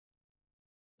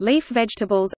Leaf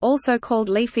vegetables, also called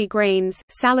leafy greens,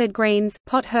 salad greens,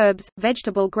 pot herbs,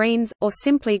 vegetable greens, or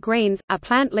simply greens, are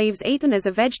plant leaves eaten as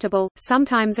a vegetable,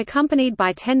 sometimes accompanied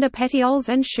by tender petioles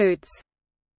and shoots.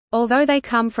 Although they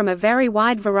come from a very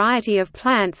wide variety of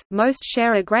plants, most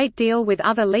share a great deal with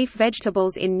other leaf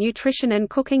vegetables in nutrition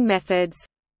and cooking methods.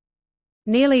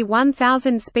 Nearly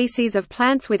 1,000 species of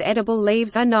plants with edible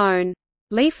leaves are known.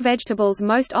 Leaf vegetables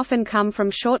most often come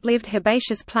from short-lived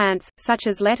herbaceous plants, such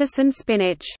as lettuce and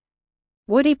spinach.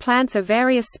 Woody plants of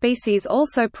various species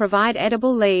also provide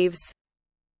edible leaves.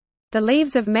 The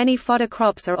leaves of many fodder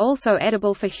crops are also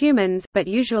edible for humans, but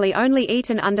usually only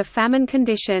eaten under famine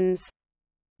conditions.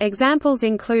 Examples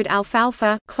include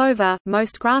alfalfa, clover,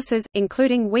 most grasses,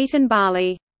 including wheat and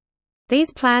barley.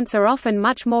 These plants are often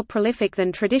much more prolific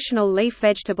than traditional leaf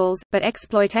vegetables, but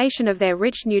exploitation of their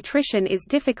rich nutrition is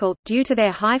difficult, due to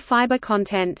their high fiber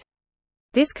content.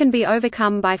 This can be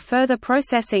overcome by further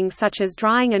processing such as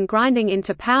drying and grinding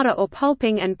into powder or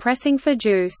pulping and pressing for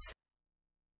juice.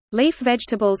 Leaf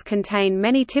vegetables contain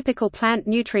many typical plant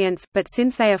nutrients, but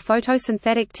since they are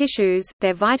photosynthetic tissues,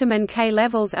 their vitamin K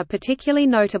levels are particularly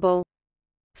notable.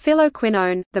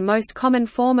 Phylloquinone, the most common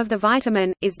form of the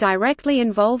vitamin, is directly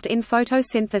involved in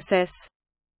photosynthesis.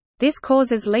 This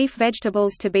causes leaf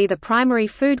vegetables to be the primary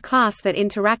food class that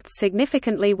interacts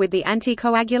significantly with the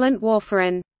anticoagulant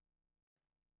warfarin.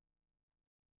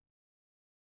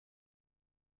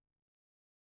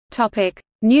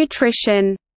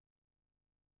 Nutrition.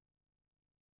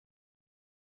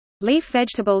 Leaf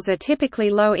vegetables are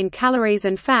typically low in calories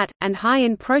and fat, and high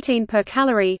in protein per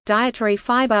calorie, dietary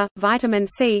fiber, vitamin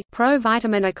C,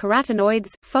 pro-vitamin A, carotenoids,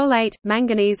 folate,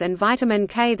 manganese and vitamin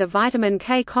K. The vitamin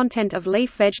K content of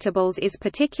leaf vegetables is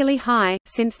particularly high,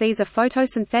 since these are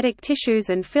photosynthetic tissues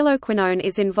and phylloquinone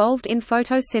is involved in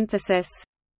photosynthesis.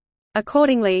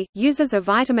 Accordingly, users of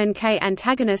vitamin K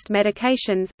antagonist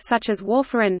medications, such as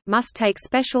warfarin, must take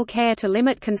special care to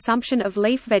limit consumption of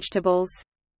leaf vegetables.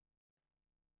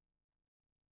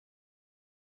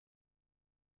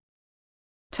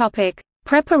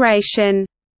 Preparation.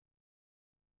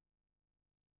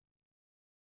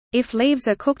 If leaves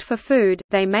are cooked for food,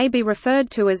 they may be referred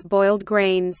to as boiled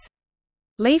greens.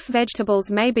 Leaf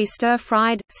vegetables may be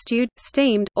stir-fried, stewed,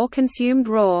 steamed, or consumed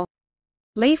raw.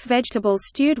 Leaf vegetables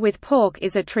stewed with pork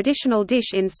is a traditional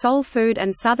dish in soul food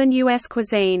and southern U.S.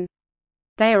 cuisine.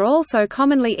 They are also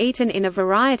commonly eaten in a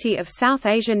variety of South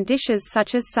Asian dishes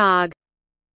such as saag.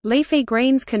 Leafy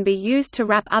greens can be used to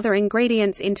wrap other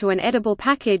ingredients into an edible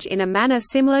package in a manner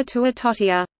similar to a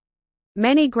tortilla.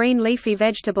 Many green leafy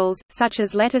vegetables, such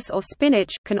as lettuce or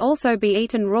spinach, can also be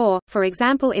eaten raw, for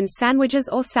example in sandwiches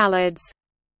or salads.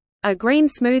 A green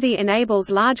smoothie enables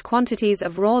large quantities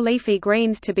of raw leafy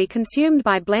greens to be consumed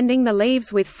by blending the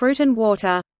leaves with fruit and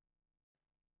water.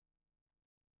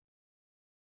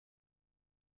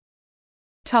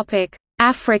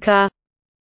 Africa.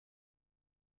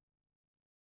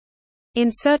 In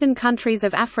certain countries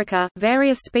of Africa,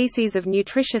 various species of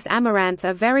nutritious amaranth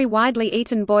are very widely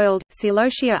eaten boiled.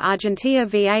 Celosia argentea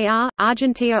var.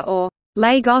 Argentea or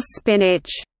Lagos spinach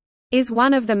is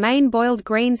one of the main boiled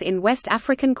greens in West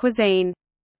African cuisine.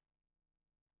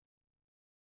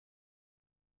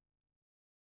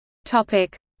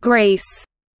 Greece.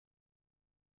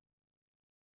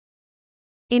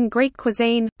 In Greek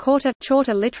cuisine, chorta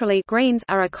literally greens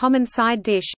are a common side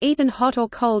dish, eaten hot or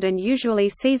cold and usually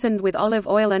seasoned with olive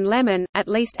oil and lemon. At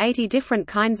least 80 different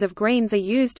kinds of greens are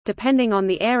used, depending on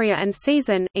the area and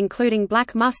season, including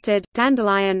black mustard,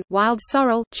 dandelion, wild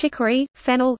sorrel, chicory,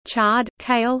 fennel, chard,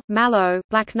 kale, mallow,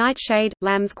 black nightshade,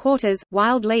 lamb's quarters,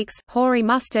 wild leeks, hoary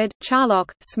mustard,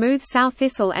 charlock, smooth sow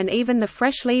thistle and even the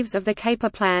fresh leaves of the caper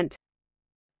plant.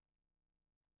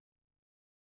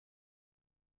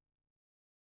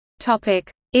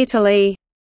 Italy.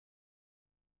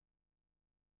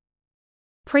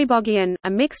 Preboggion, a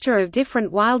mixture of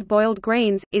different wild boiled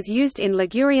greens, is used in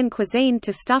Ligurian cuisine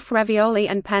to stuff ravioli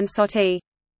and panzotti.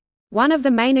 One of the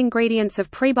main ingredients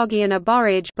of preboggion are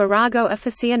borage Barago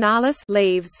officinalis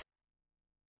leaves.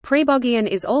 Preboggion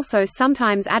is also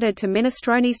sometimes added to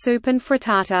minestrone soup and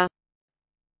frittata.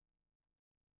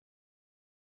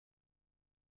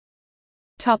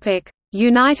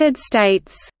 United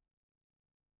States.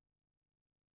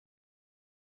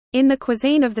 In the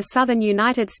cuisine of the southern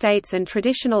United States and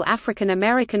traditional African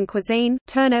American cuisine,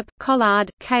 turnip, collard,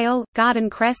 kale, garden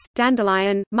cress,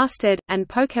 dandelion, mustard, and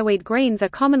pokeweed greens are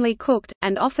commonly cooked,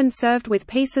 and often served with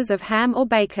pieces of ham or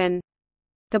bacon.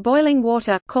 The boiling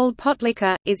water, called pot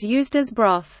liquor, is used as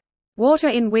broth. Water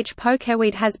in which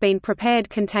pokeweed has been prepared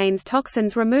contains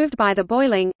toxins removed by the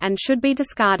boiling, and should be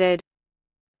discarded.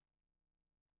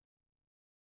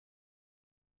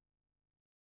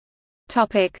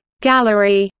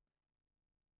 Gallery.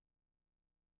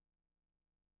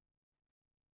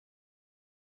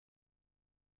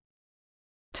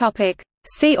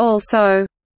 See also: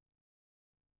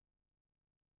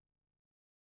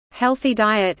 Healthy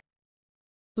diet,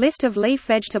 List of leaf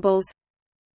vegetables,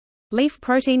 Leaf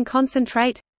protein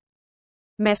concentrate,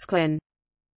 Mesclun.